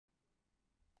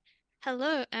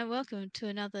Hello and welcome to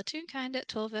another Toonkind at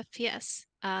 12 FPS.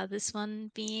 This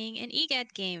one being an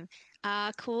EGAD game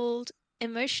called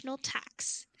Emotional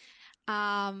Tax.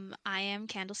 I am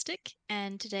Candlestick,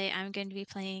 and today I'm going to be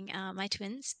playing my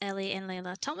twins, Ellie and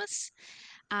Layla Thomas.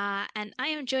 And I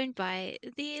am joined by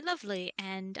the lovely,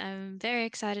 and I'm very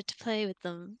excited to play with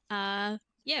them.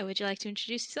 Yeah, would you like to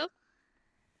introduce yourself?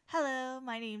 Hello,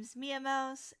 my name's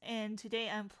MiaMouse, and today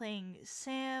I'm playing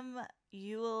Sam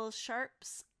Ewell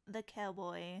Sharps, the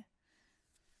cowboy.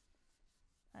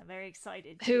 I'm very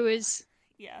excited Who to, is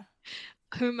yeah.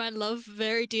 whom I love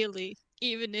very dearly,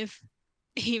 even if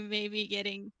he may be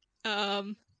getting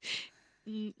um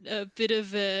a bit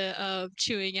of a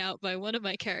chewing out by one of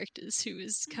my characters who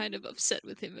is kind of upset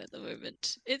with him at the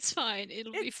moment. It's fine.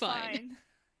 It'll be It's fine. fine.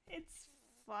 It's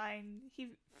fine. He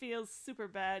feels super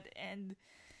bad, and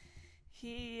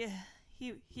he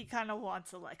he kind of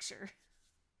wants a lecture.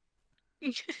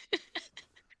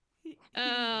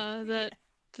 That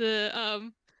Yeah.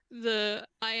 the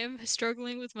I am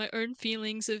struggling with my own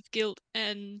feelings of guilt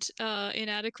and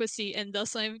inadequacy, and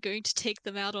thus I'm going to take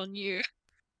them out on you.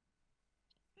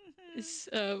 Is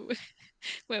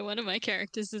where one of my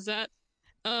characters is at.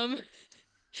 Um,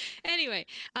 Anyway,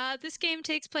 this game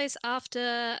takes place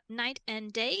after night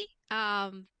and day.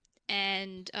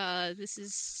 And this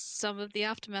is some of the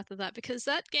aftermath of that because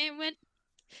that game went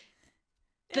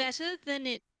It, better than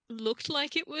it looked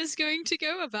like it was going to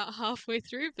go about halfway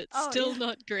through, but oh still yeah,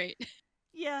 not great.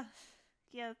 yeah,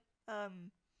 yeah.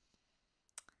 Um,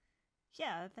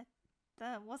 yeah.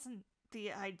 That wasn't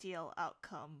the ideal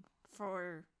outcome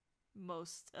for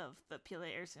most of the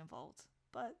players involved,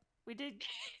 but we did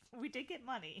we did get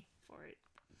money for it,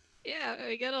 Yeah,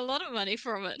 we got a lot of money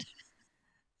from it.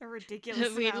 a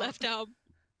ridiculous We amount. left our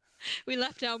we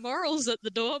left our morals at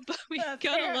the door, but we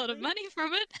got a lot of Apparently, money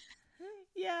from it.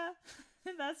 yeah,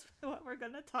 and that's what we're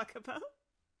gonna talk about.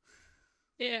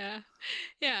 Yeah.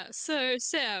 Yeah, so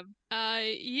Sam,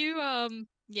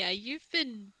 yeah, you've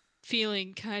been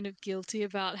feeling kind of guilty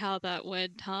about how that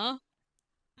went, huh?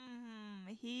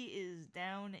 He is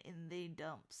down in the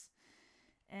dumps,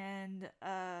 and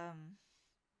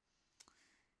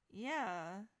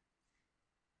yeah,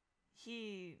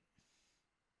 he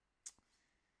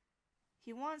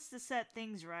he wants to set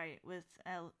things right with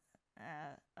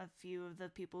a few of the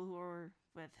people who are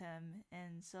with him,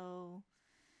 and so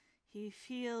he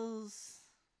feels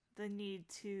the need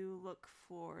to look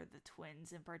for the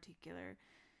twins in particular.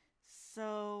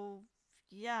 So,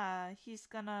 yeah, he's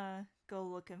gonna go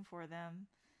looking for them.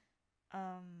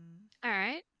 All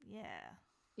right. Yeah.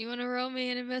 You want to roll me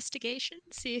an investigation?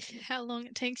 See if, how long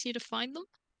it takes you to find them?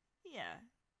 Yeah,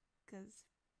 cuz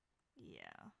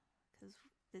yeah, cuz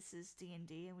this is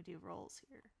D&D and we do rolls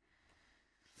here.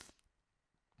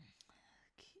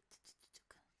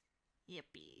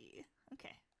 Yippee.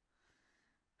 Okay.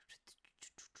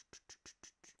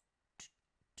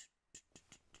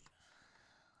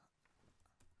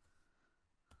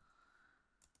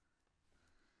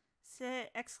 Say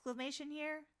exclamation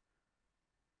here.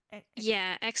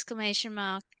 Yeah, exclamation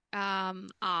mark,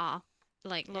 R,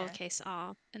 like Yeah. lowercase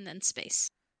r, and then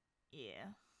space.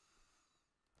 Yeah.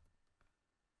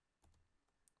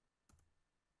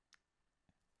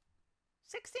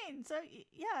 16. So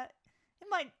yeah, it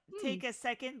might Hmm. take a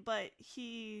second, but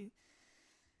he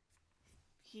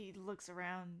looks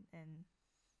around and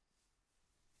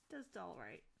does all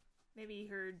right. Maybe he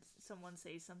heard someone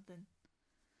say something.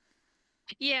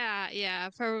 Yeah,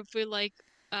 probably like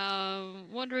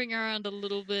wandering around a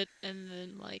little bit and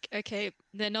then like, okay,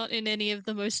 they're not in any of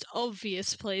the most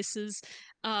obvious places.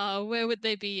 Where would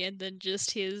they be? And then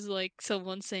just hears like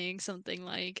someone saying something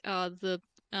like, the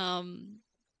um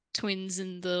twins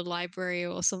in the library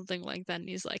or something like that, and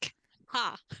he's like,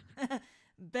 ha.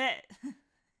 Bet.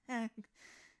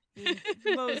 He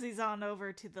moseys on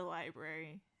over to the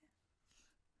library.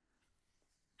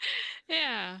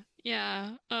 Yeah.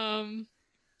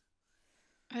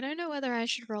 I don't know whether I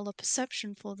should roll a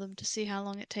perception for them to see how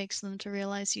long it takes them to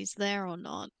realize he's there or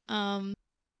not.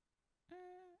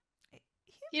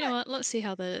 He You know might. what? Let's see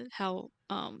how observant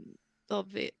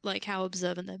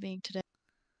they're being today.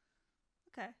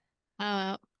 Okay.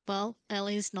 Uh, well,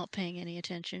 Ellie's not paying any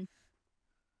attention.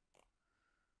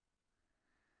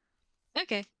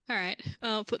 Okay, all right.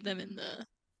 I'll put them in the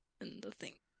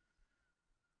thing.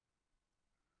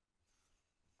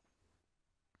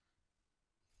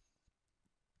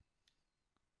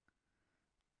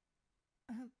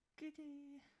 Oh,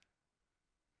 goody.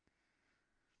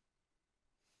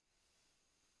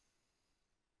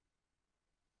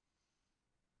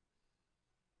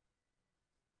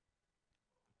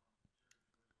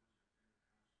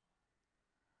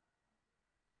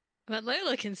 But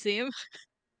Layla can see him.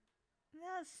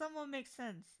 Yeah, somewhat makes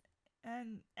sense.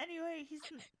 And anyway,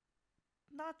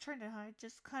 not trying to hide,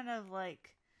 just kind of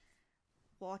like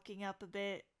walking up a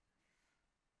bit.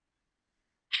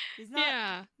 He's not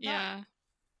Yeah, not yeah.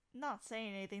 not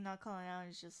saying anything, not calling out.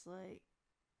 He's just like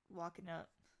walking up.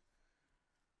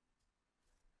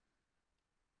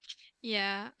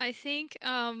 Yeah, I think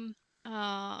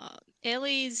uh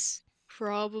Ellie's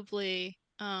probably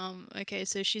okay,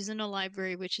 so she's in a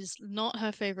library, which is not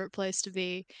her favorite place to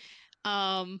be.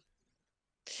 Um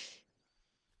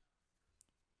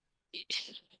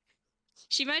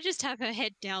she might just have her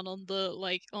head down on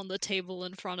the on the table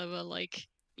in front of her, like,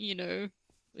 you know,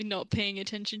 not paying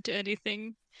attention to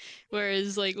anything.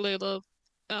 Whereas like Layla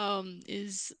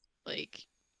is like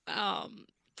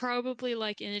probably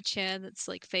like in a chair that's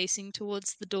like facing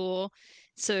towards the door,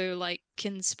 so like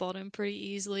can spot him pretty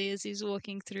easily as he's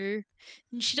walking through.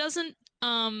 And she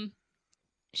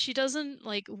doesn't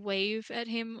like wave at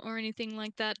him or anything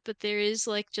like that, but there is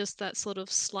like just that sort of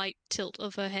slight tilt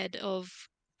of her head of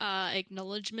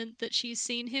acknowledgement that she's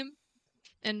seen him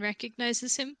and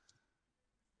recognizes him.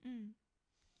 Mm.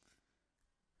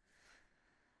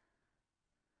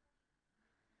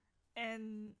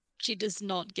 And She does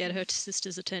not get her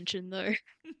sister's attention though.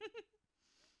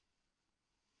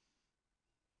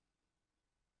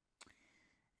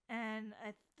 and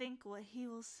I think what he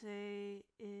will say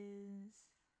is,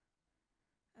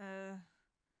 uh,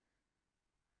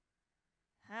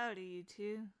 howdy, you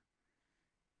two.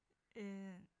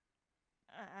 And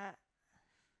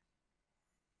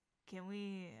can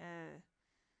we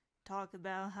talk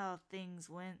about how things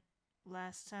went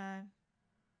last time?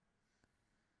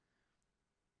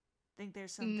 Think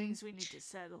there's some Mm. things we need to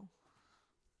settle.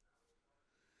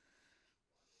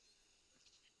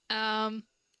 Um,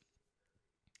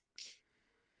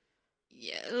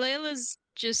 yeah, Layla's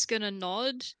just gonna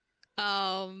nod.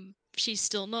 She's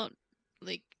still not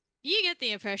like you get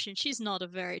the impression she's not a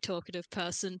very talkative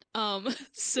person.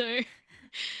 So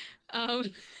um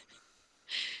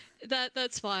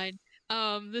that's fine.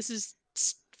 This is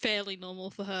fairly normal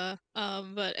for her.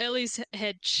 But Ellie's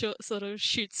head sort of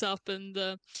shoots up and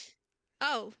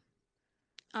oh,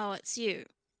 oh, it's you.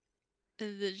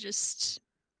 And then just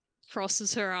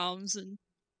crosses her arms and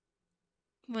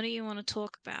what do you want to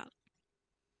talk about?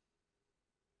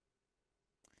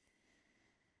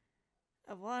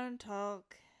 I want to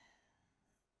talk.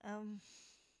 Um,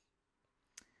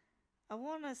 I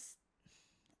want to.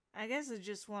 I guess I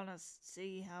just want to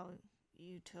see how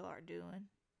you two are doing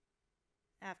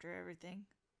after everything.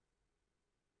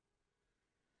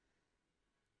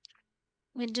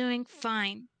 We're doing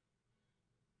fine.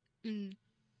 And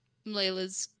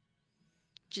Layla's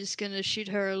just gonna shoot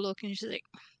her a look and she's like,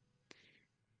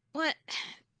 what?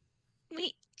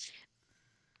 We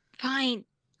fine.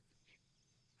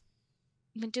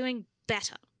 We're doing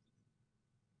better.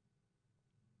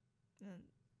 And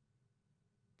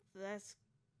that's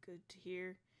good to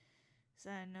hear. Cause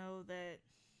I know that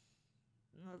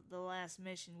the last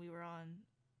mission we were on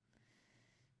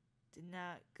did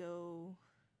not go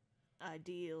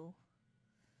ideal.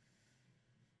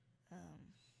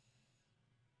 Um,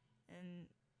 and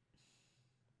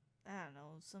I don't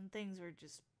know, some things were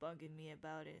just bugging me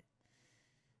about it.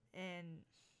 And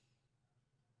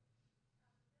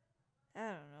I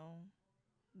don't know.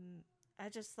 I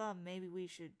just thought maybe we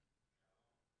should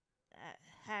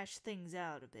hash things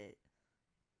out a bit.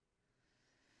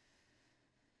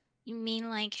 You mean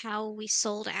like how we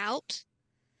sold out?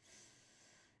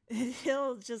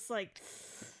 He'll just like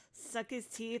suck his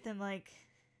teeth and like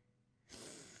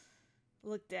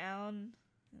look down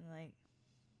and like,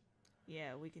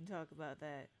 yeah, we can talk about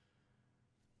that.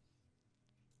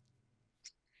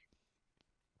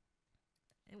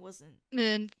 It wasn't,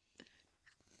 And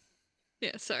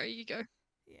yeah, sorry, you go.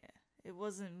 yeah, it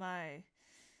wasn't my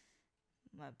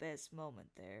best moment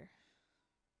there.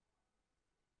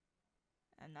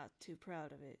 I'm not too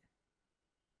proud of it.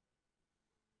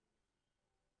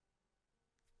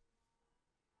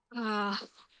 Ah,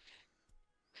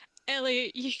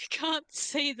 Ellie, you can't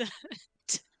say that.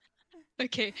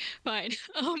 Okay, fine.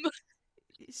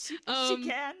 She Um,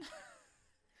 can.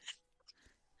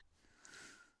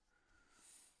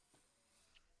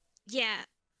 yeah,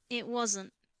 it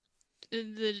wasn't.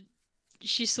 The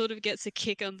She sort of gets a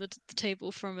kick under the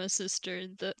table from her sister,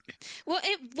 and well,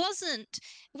 it wasn't.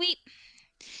 We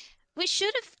we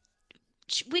should have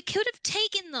we could have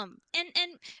taken them, and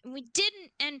we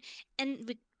didn't, and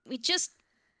we just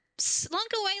slunk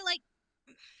away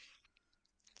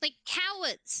like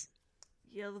cowards.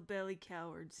 Yellow belly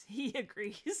cowards. He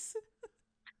agrees.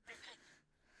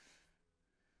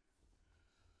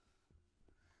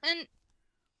 And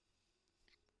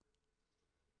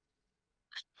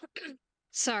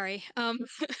sorry,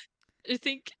 I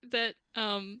think that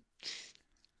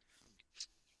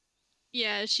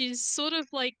yeah, she's sort of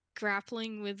like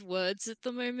grappling with words at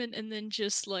the moment and then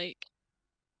just like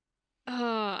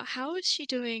how is she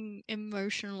doing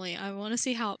emotionally? I want to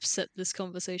see how upset this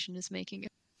conversation is making her.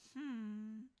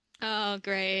 Hmm. Oh,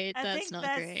 great. I That's think not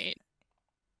that's great.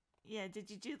 yeah. Did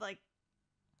you do like?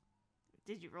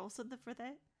 Did you roll something for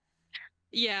that?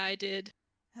 Yeah, I did.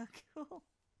 Oh, cool.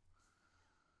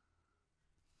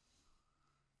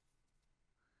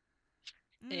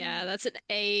 Yeah, Mm. that's an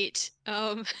 8.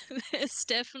 There's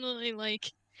definitely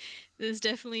like there's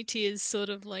definitely tears sort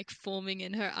of like forming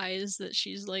in her eyes that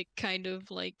she's like kind of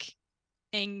like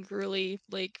angrily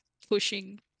like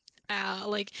pushing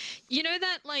like you know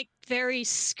that like very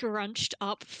scrunched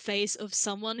up face of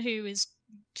someone who is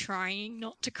trying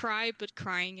not to cry but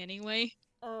crying anyway.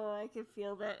 Oh, I can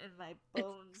feel that in my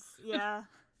bones. Yeah.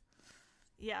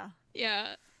 Yeah.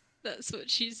 Yeah, that's what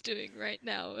she's doing right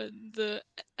now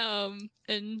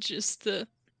and just the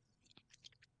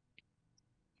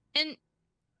and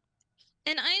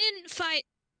I didn't fight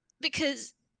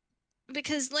because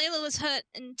Layla was hurt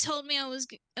and told me I was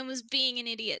being an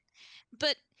idiot.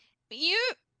 But you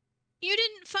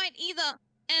didn't fight either.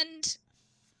 And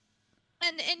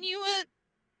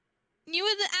you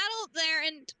were the adult there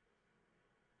and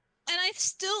I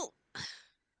still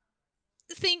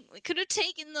think we could have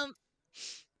taken them.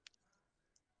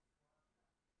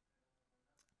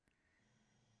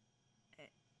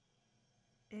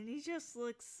 And he just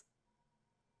looks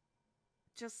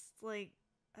just like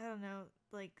I don't know,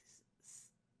 like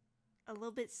a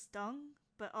little bit stung,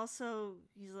 but also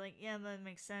he's like, yeah, that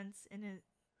makes sense.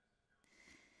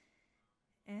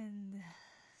 And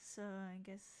so I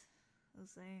guess I'll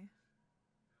say,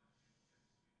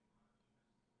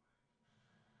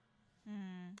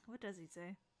 what does he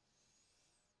say?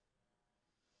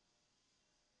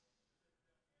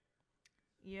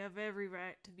 You have every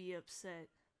right to be upset.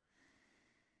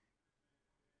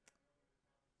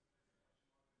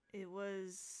 It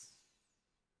was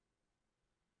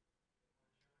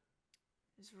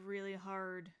it's really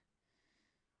hard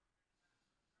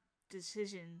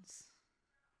decisions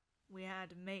we had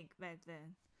to make back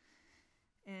then.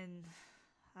 And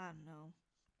I don't know.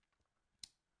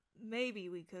 Maybe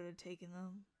we could have taken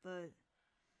them, but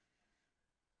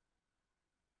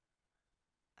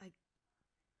I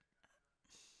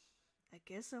I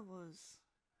guess I was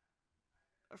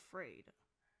afraid.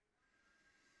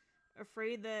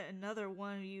 Afraid that another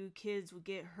one of you kids would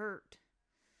get hurt.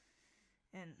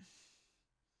 And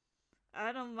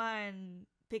I don't mind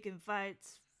picking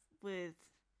fights with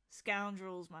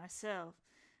scoundrels myself.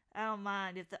 I don't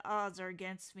mind if the odds are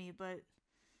against me, but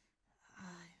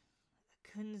I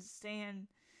couldn't stand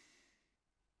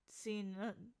seeing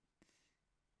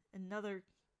another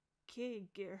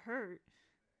kid get hurt.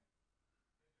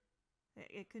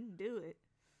 I couldn't do it.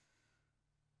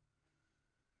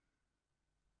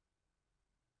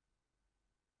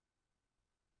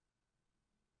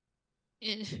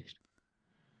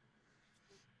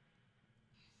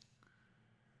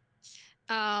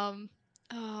 um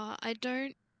I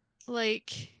don't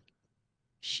like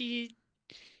she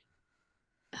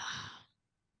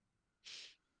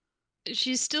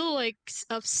she's still like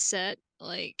upset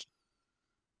like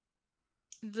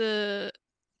the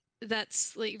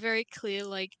that's like very clear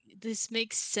like this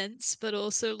makes sense but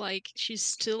also like she's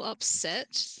still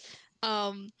upset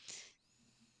um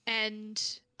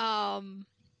and um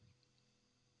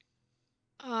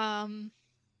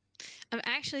I'm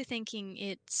actually thinking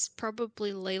it's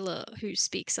probably Layla who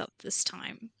speaks up this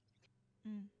time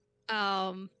Mm.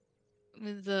 um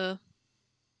with the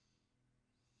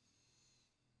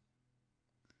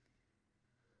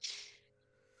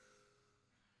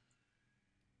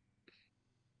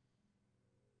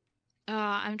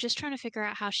I'm just trying to figure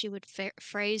out how she would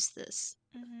phrase this.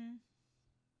 Mm-hmm.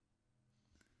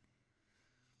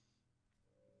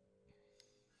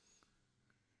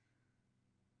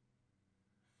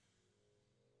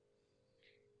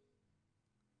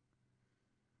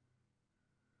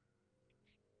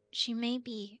 She may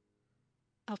be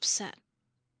upset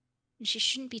and she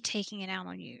shouldn't be taking it out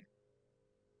on you.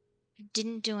 You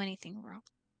didn't do anything wrong.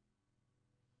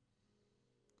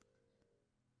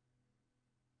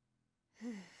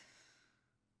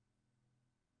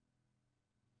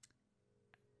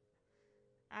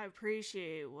 I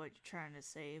appreciate what you're trying to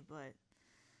say, but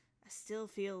I still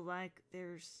feel like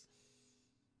there's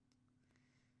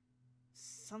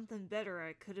something better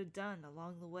I could have done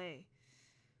along the way.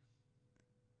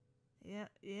 Yeah,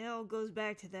 it all goes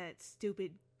back to that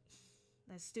stupid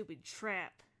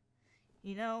trap.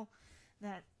 You know,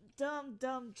 that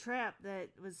dumb trap that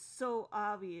was so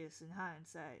obvious in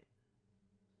hindsight.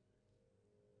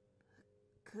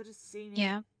 Could have seen it,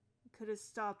 Yeah. could have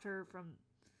stopped her from.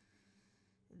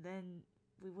 And then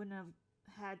we wouldn't have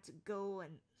had to go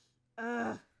and.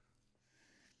 Ugh.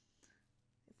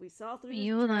 If we saw through this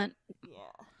You trap. weren't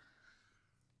Yeah.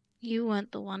 you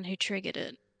weren't the one who triggered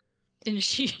it. And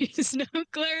she's now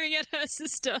glaring at her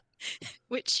sister,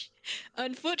 which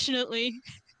unfortunately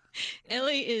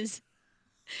Ellie is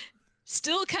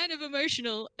still kind of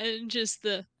emotional and just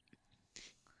the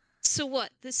so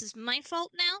what, this is my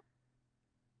fault now?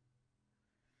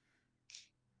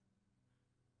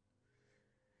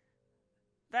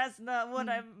 That's not what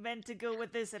I Hmm. meant to go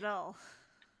with this at all.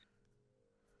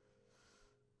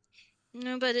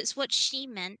 No, but it's what she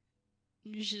meant.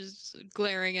 She's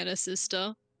glaring at her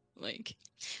sister. Like,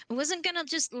 I wasn't gonna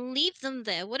just leave them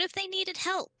there. What if they needed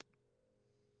help?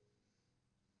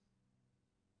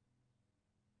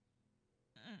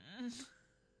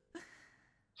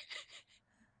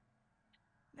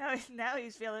 Now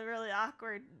he's feeling really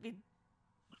awkward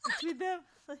between them.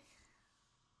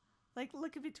 Like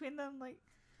looking between them, like,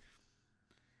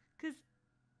 cause,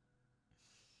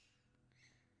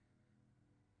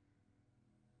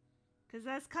 cause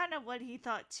that's kind of what he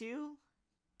thought too,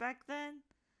 back then.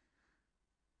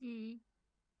 Mm.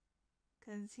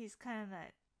 Cause he's kind of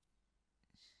that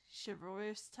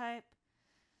chivalrous type,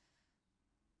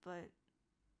 but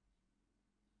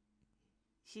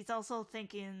he's also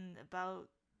thinking about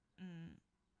mm,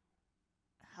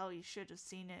 how he should have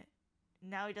seen it.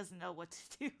 Now he doesn't know what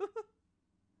to do.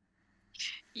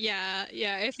 Yeah,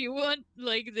 yeah. If you want,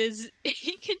 like, there's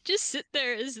he can just sit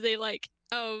there as they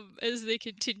as they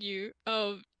continue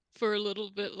for a little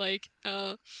bit.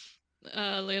 Layla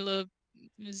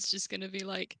is just gonna be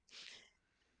like,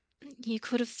 you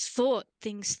could have thought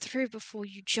things through before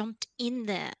you jumped in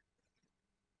there.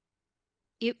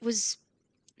 It was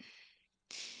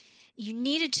you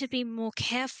needed to be more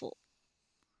careful.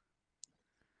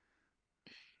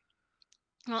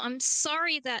 Well, I'm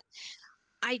sorry that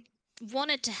I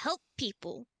wanted to help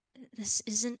people. This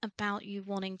isn't about you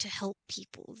wanting to help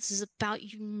people. This is about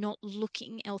you not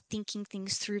looking or thinking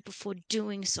things through before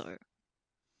doing so.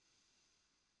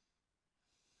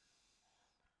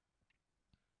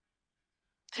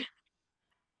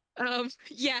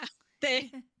 Yeah,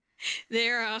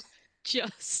 they're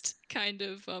just kind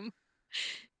of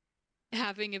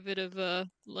having a bit of a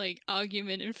like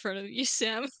argument in front of you,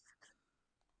 Sam.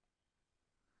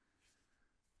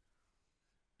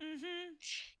 Mm-hmm.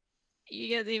 You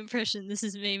get the impression this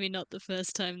is maybe not the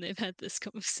first time they've had this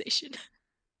conversation.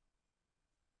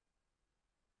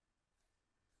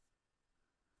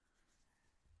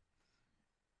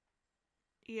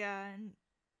 Yeah, and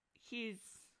he's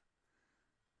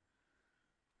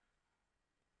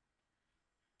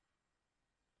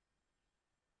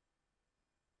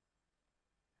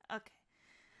okay.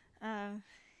 Uh,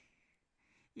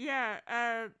 yeah.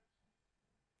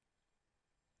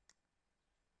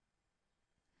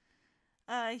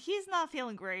 He's not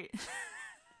feeling great.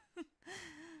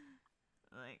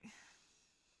 Like,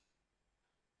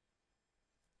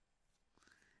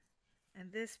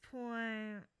 at this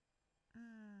point,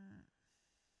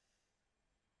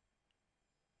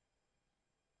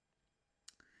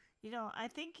 I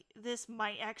think this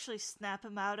might actually snap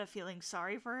him out of feeling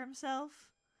sorry for himself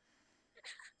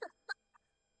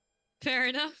Fair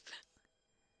enough.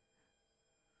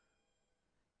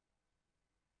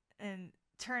 and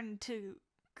turn to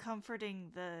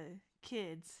comforting the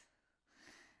kids.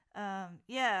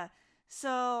 Yeah.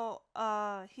 So,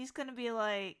 he's gonna be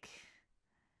like,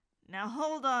 now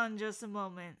hold on just a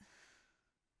moment.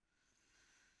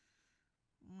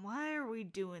 Why are we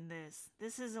doing this?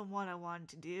 This isn't what I wanted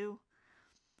to do.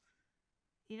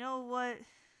 You know what?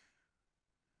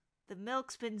 The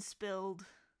milk's been spilled.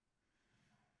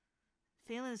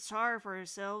 Feeling sorry for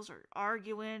ourselves or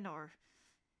arguing or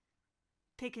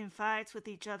picking fights with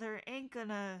each other ain't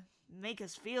gonna make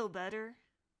us feel better.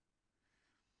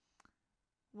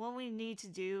 What we need to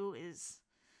do is,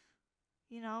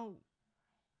 you know,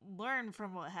 learn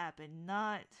from what happened,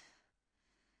 not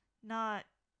not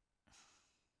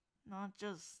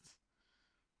just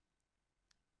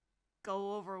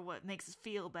go over what makes us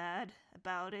feel bad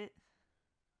about it.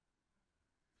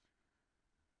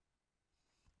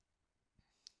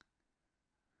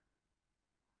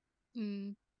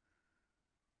 Mm.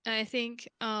 I think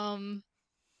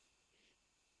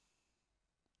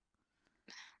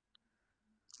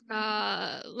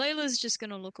Layla's just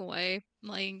gonna look away,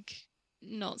 like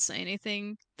not say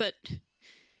anything. But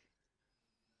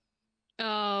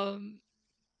um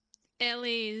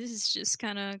Ellie is just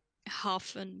kind of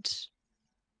huff and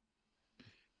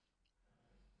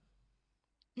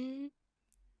mm,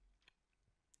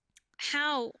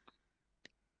 how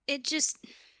it just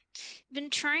been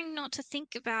trying not to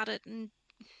think about it and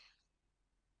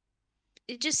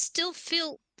it just still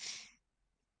feel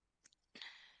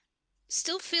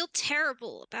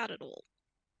terrible about it all.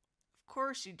 Of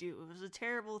course you do. It was a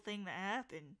terrible thing that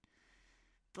happened.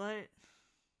 But,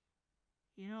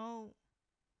 you know,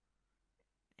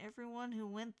 everyone who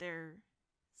went there,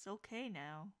 it's okay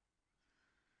now.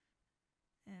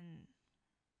 And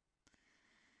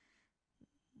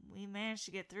we managed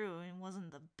to get through. It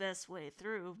wasn't the best way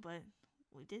through, but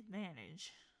we did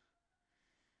manage.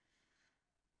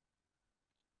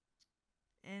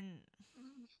 And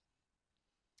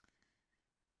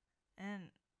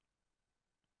and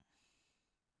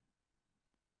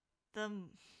the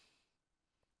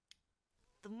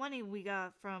the money we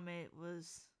got from it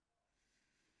was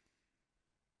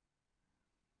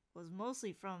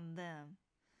mostly from them.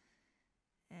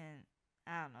 And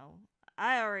I don't know.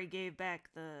 I already gave back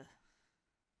the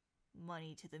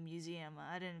money to the museum.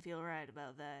 I didn't feel right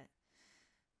about that.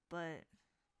 But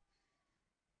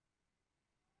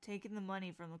taking the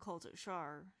money from the cult of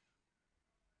Shar,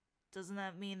 doesn't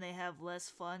that mean they have less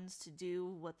funds to do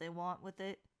what they want with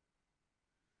it?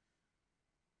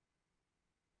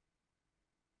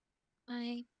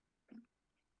 I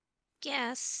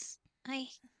guess I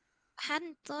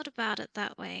hadn't thought about it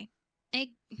that way.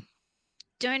 I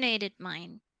donated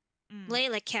mine. Mm.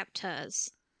 Layla kept hers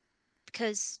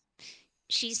because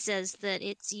she says that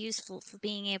it's useful for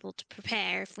being able to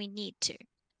prepare if we need to.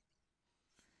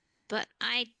 But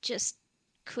I just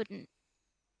couldn't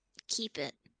keep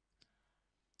it.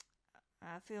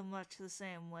 I feel much the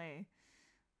same way.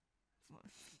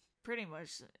 Pretty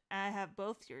much, I have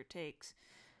both your takes.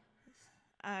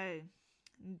 I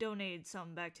donated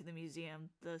some back to the museum.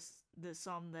 The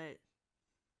sum that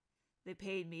they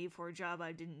paid me for a job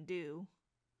I didn't do.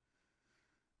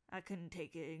 I couldn't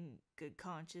take it in good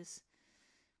conscience,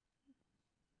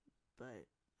 but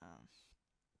um,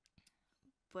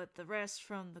 but the rest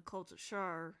from the cult of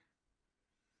Shar,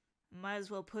 might as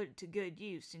well put it to good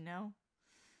use, you know.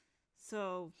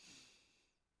 So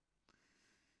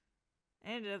I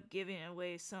ended up giving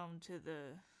away some to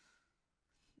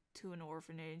an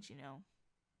orphanage, you know.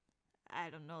 I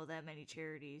don't know that many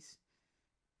charities.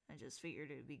 I just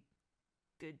figured it'd be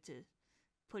good to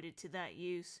put it to that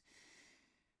use.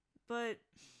 But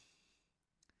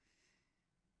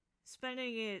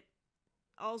spending it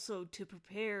also to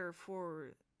prepare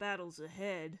for battles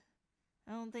ahead,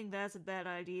 I don't think that's a bad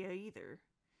idea either.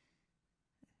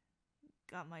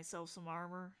 Got myself some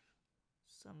armor,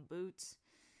 some boots,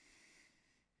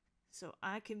 so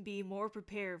I can be more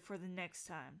prepared for the next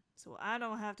time. So I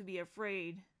don't have to be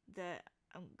afraid that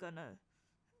I'm gonna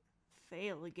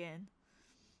fail again,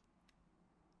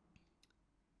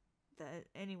 that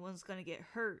anyone's gonna get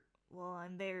hurt while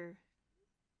I'm there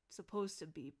supposed to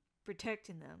be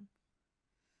protecting them.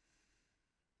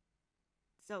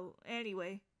 So,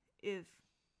 anyway, if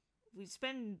we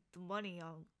spend the money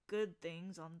on good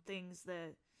things, on things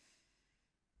that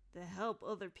help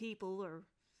other people or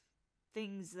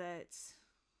things that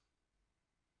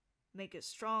make us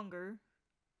stronger,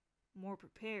 more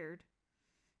prepared,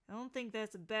 I don't think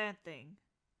that's a bad thing.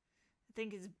 I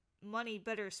think it's money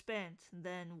better spent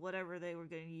than whatever they were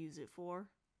going to use it for,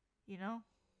 you know?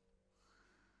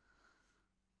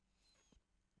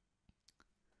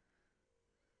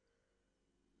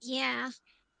 Yeah,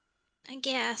 I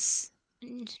guess.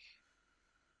 And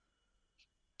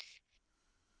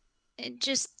it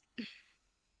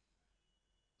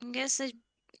I guess I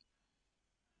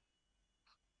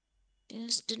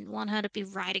just didn't want her to be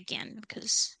right again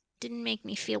because it didn't make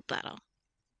me feel better.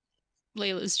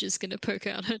 Layla's just gonna poke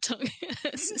out her tongue at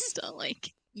her sister,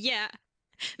 like, yeah,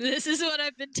 this is what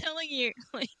I've been telling you.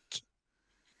 Like,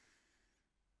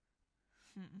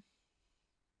 Hmm.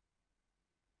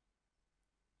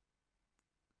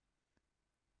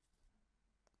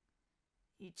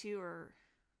 You two are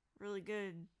really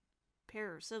good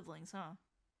pair of siblings, huh?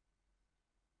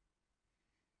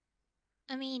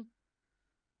 I mean,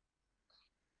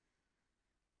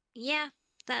 yeah,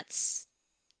 that's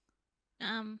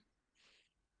um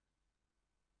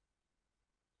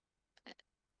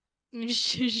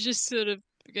she's just sort of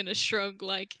gonna shrug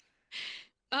like,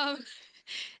 um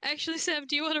actually, Sam,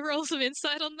 do you want to roll some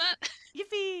insight on that?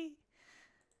 Yippee!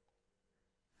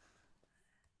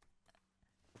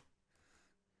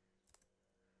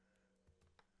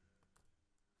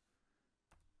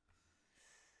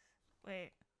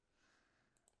 Wait.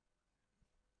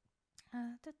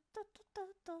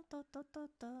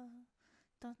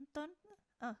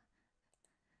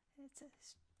 It's a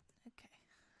okay.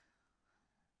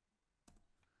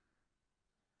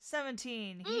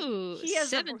 17. Ooh, He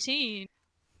has a 17.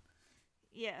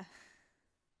 yeah.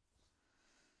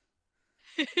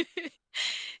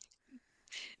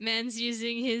 Man's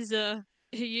using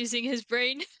his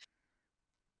brain.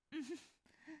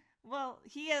 Well,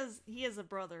 he has a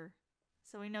brother,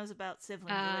 so he knows about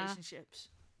sibling Uh relationships.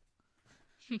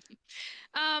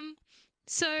 um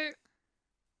so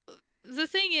the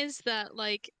thing is that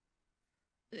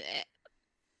eh,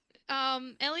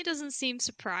 Ellie doesn't seem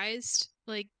surprised.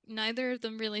 Like neither of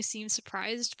them really seem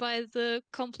surprised by the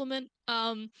compliment.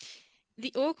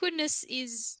 The awkwardness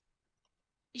is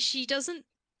she doesn't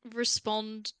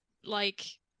respond like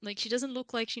she doesn't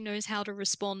look like she knows how to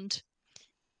respond.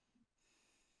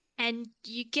 And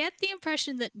you get the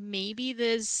impression that maybe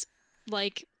there's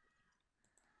like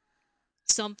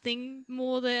something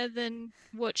more there than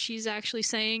what she's actually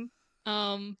saying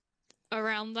um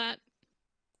around that.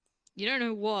 You don't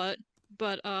know what,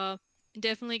 but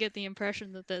definitely get the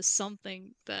impression that there's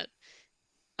something that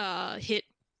hit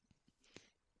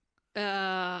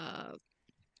uh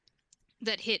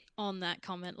that hit on that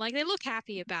comment. Like they look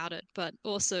happy about it, but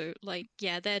also like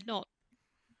yeah, they're not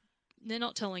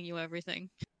telling you everything.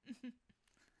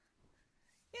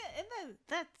 Yeah, and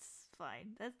that's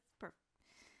fine. That's perfect.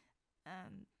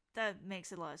 That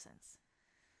makes a lot of sense.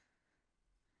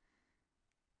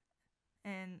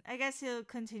 And I guess he'll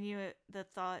continue the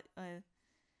thought.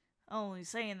 Only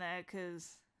saying that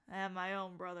because I have my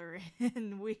own brother,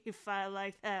 and we fight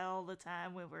like that all the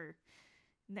time when we're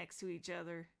next to each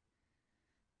other.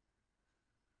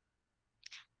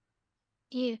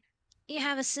 You you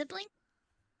have a sibling?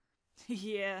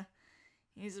 Yeah,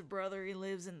 he's a brother. He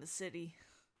lives in the city.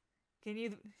 Can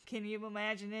you can you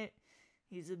imagine it?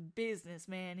 He's a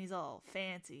businessman. He's all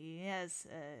fancy. He has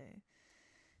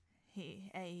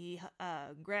he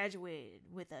graduated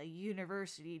with a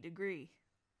university degree.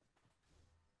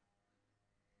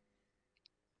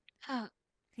 Oh,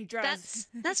 He drives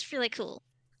that's really cool.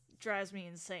 drives me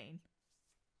insane.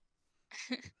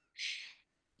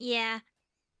 Yeah,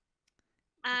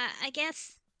 I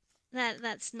guess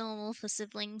that's normal for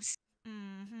siblings.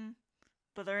 Mm-hmm.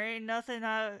 But there ain't nothing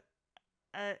I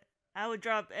I would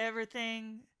drop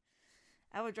everything.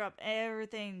 I would drop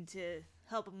everything to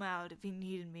help him out if he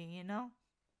needed me. You know.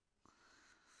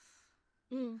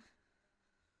 Mm.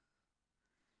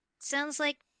 Sounds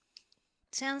like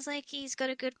sounds like he's got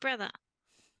a good brother.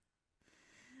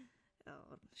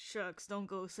 Oh shucks! Don't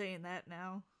go saying that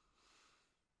now.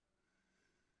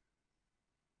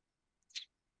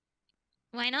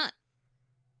 Why not?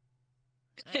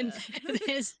 And Uh.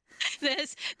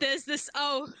 there's there's this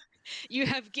oh, you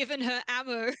have given her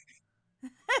ammo.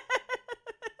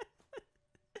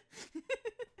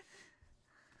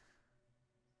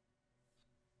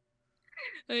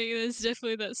 I think there's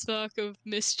definitely that spark of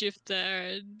mischief there,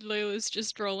 and Layla's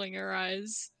just rolling her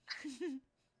eyes.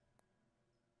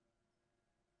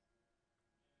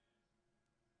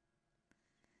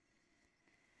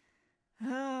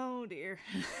 Oh dear.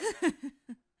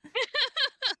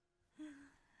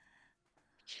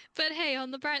 But hey,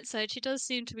 on the bright side, she does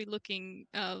seem to be looking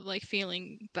like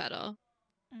feeling better.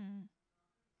 Mm.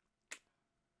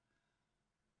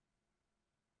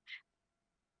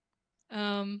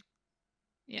 Um,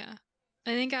 yeah.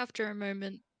 I think after a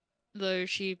moment, though,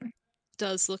 she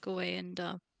does look away and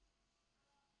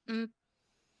mm,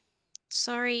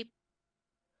 sorry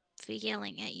for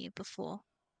yelling at you before.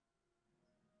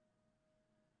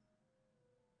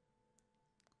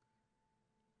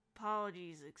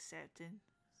 Apologies accepted.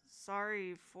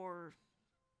 Sorry for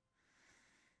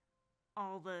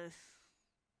all the.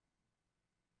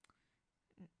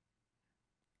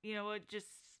 You know what? Just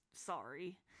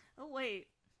sorry. Oh wait,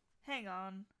 hang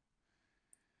on.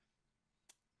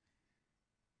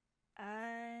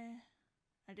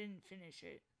 I didn't finish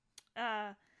it.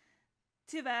 Uh,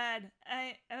 Too bad.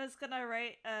 I was gonna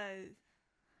write a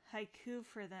haiku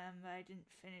for them, but I didn't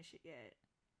finish it yet.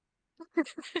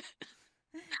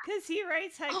 Cause he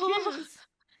writes Oh, haikus.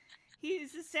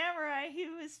 He's a samurai. He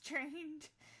was trained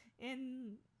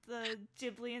in the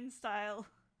Ghiblian style.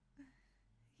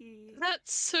 He,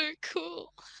 that's so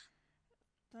cool.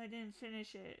 but I didn't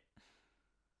finish it.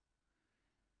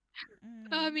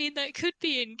 I Mm. mean, that could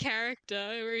be in character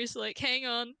where he's like, hang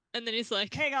on, and then he's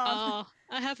like, Hang on. oh,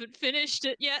 I haven't finished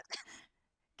it yet.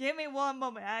 Give me one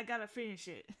moment. I gotta finish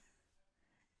it.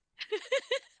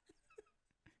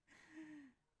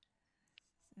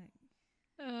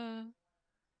 uh,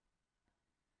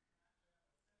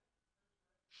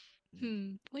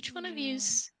 which one of Yeah.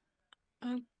 you's?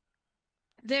 Oh,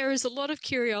 There is a lot of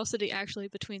curiosity actually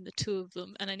between the two of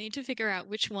them, and I need to figure out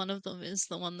which one of them is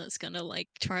the one that's gonna like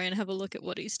try and have a look at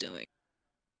what he's doing.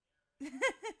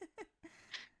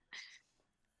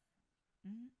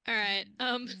 All right.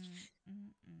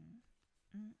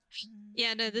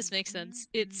 Yeah, no, this makes sense.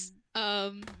 It's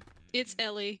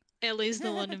Ellie. Ellie's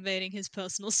the one invading his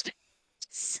personal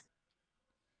space.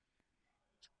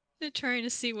 They're trying to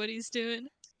see what he's doing.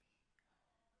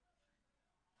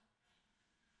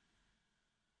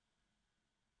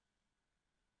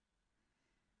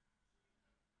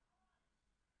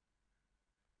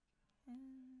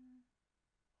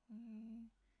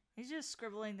 He's just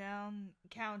scribbling down,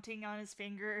 counting on his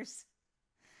fingers.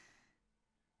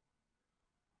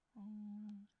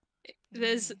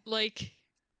 There's like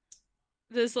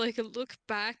there's like a look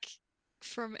back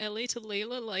from Ellie to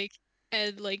Layla, like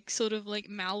and like sort of like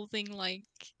mouthing like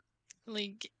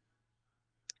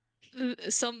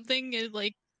something is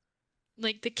like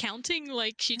the counting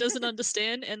like she doesn't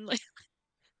understand and like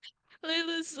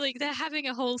Layla's like they're having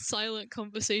a whole silent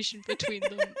conversation between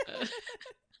them.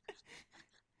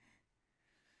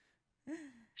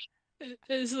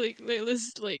 It's like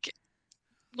Layla's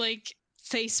like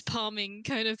face palming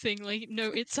kind of thing. Like, no,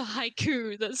 it's a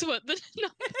haiku. That's what the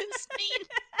numbers mean.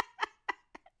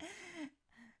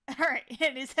 All right,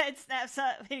 and his head snaps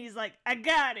up, and he's like, "I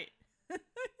got it."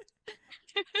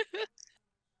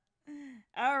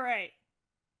 All right,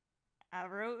 I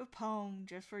wrote a poem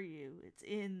just for you. It's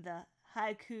in the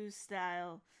haiku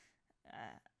style.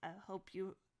 I hope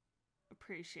you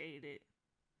appreciate it.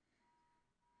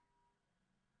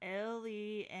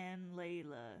 Ellie and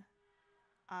Layla,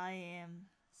 I am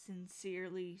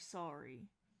sincerely sorry.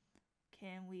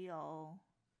 Can we all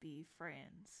be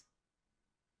friends?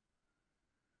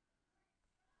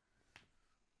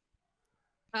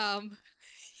 Um,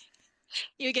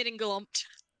 you're getting glomped.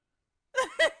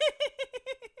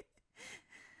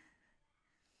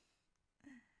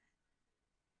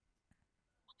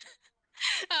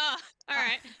 Ah, all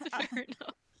right, fair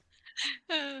enough.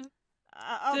 The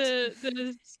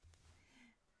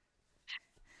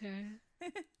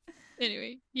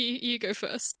anyway, you go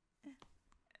first.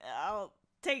 I'll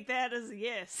take that as a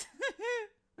yes.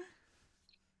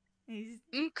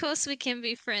 Of course we can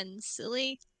be friends,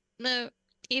 silly. No,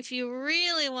 if you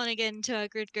really want to get into our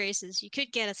good graces, you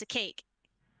could get us a cake.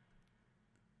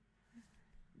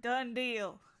 Done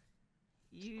deal.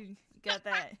 You got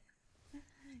that.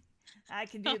 I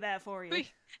can do that for you.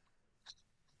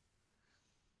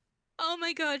 Oh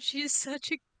my god, she is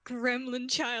such a gremlin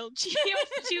child. She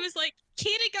was like,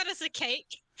 Kira got us a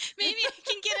cake. Maybe I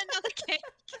can get another cake.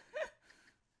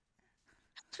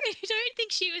 I don't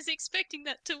think she was expecting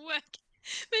that to work,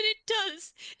 but it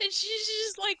does. And she's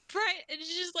just like bright and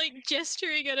she's just like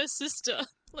gesturing at her sister.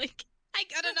 Like, I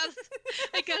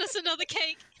got us another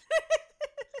cake.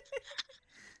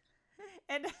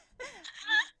 And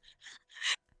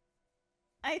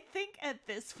I think at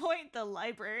this point the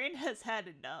librarian has had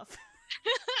enough.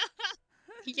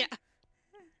 Yeah.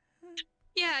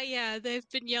 Yeah, they've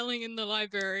been yelling in the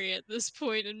library at this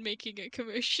point and making a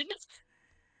commotion.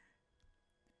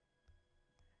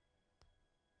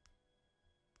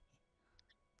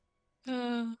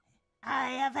 I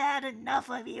have had enough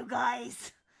of you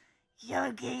guys.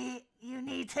 You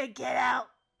need to get out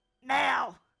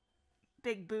now.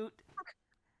 Big boot.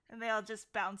 And they all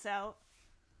just bounce out.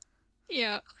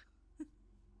 Yeah.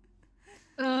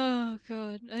 Oh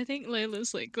god, I think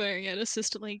Layla's like glaring at her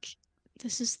sister like,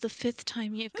 this is the 5th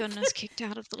time you've gotten us kicked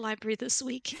out of the library this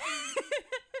week.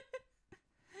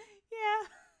 Yeah.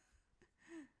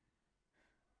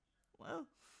 Well,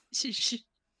 She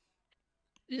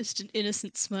just an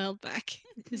innocent smile back.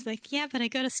 She's like, yeah, but I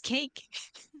got us cake.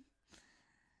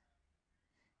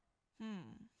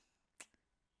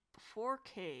 Before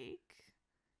cake,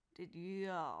 did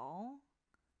y'all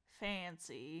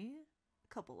fancy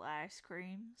a couple ice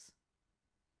creams?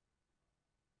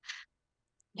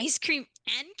 Ice cream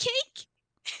and cake?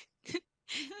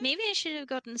 Maybe I should have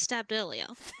gotten stabbed earlier.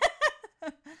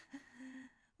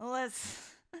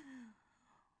 Let's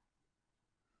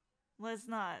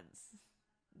not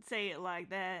say it like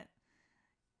that.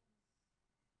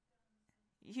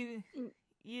 You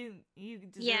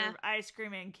deserve ice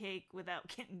cream and cake without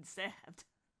getting stabbed.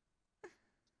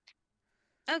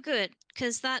 Oh, good,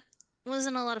 because that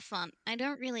wasn't a lot of fun. I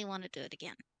don't really want to do it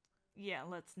again. Yeah,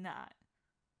 let's not.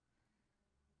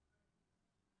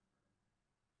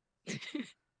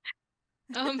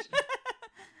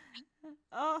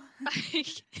 Oh.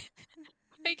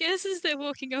 I guess as they're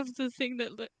walking off, the thing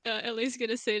that Ellie's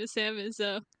gonna say to Sam is,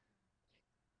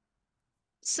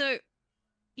 so,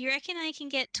 you reckon I can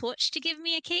get Torch to give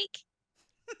me a cake?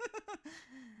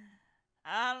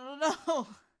 I don't know.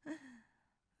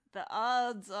 The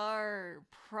odds are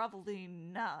probably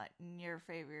not in your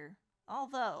favor.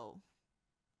 Although,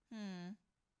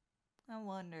 I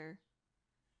wonder.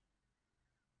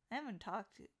 I haven't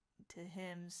talked to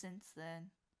him since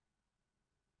then.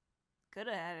 Could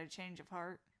have had a change of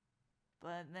heart.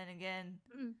 But then again,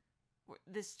 Mm.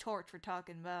 this torch we're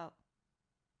talking about.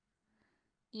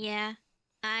 Yeah,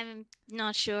 I'm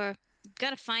not sure.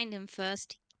 Gotta find him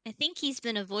first. I think he's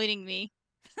been avoiding me.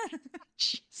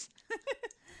 Jeez.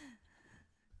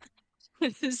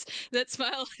 That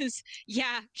smile is,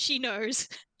 yeah, she knows.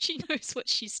 She knows what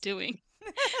she's doing.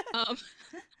 Um,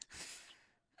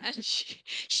 and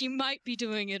she might be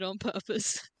doing it on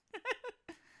purpose.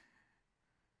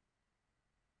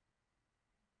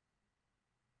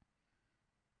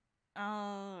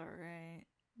 All right.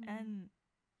 Mm. And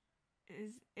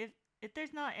is if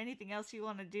there's not anything else you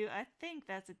want to do, I think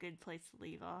that's a good place to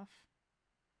leave off.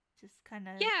 Just kind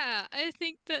of Yeah, I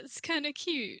think that's kind of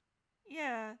cute.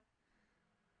 yeah,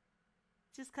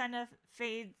 just kind of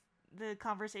fade the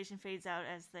conversation fades out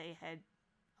as they head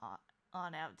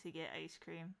on out to get ice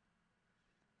cream.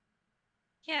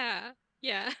 Yeah,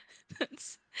 yeah.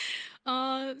 That's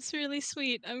oh, it's really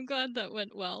sweet. I'm glad that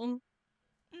went well.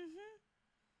 Mhm.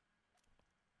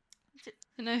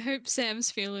 And I hope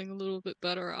Sam's feeling a little bit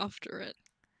better after it.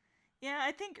 Yeah,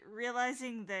 I think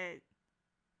realizing that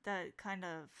kind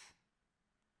of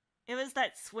it was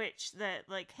that switch that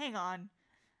like hang on,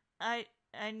 I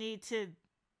need to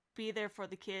be there for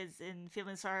the kids and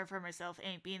feeling sorry for myself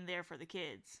ain't being there for the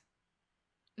kids.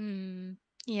 Mm,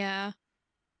 yeah.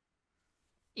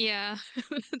 Yeah.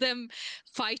 Them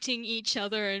fighting each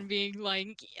other and being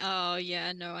like, oh,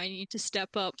 yeah, no, I need to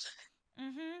step up.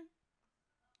 Mhm.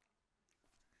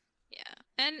 Yeah.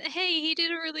 And hey, he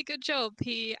did a really good job.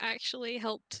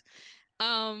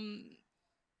 Um,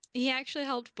 he actually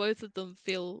helped both of them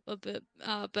feel a bit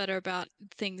better about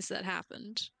things that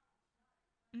happened.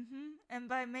 Mhm. And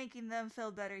by making them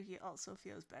feel better, he also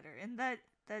feels better. And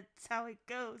that's how it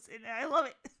goes. And I love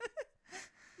it.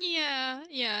 Yeah,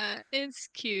 yeah, it's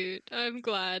cute. I'm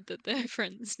glad that they're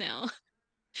friends now.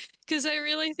 Because I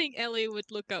really think Ellie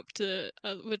would look up to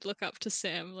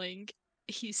Sam. Like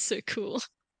he's so cool.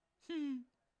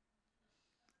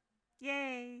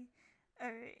 Yay. All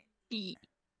right. Ye-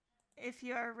 If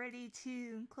you are ready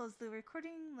to close the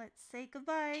recording, let's say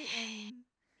goodbye in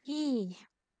Yee.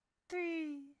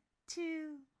 3,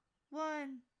 2,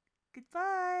 1.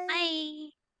 Goodbye. Bye.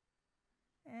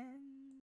 And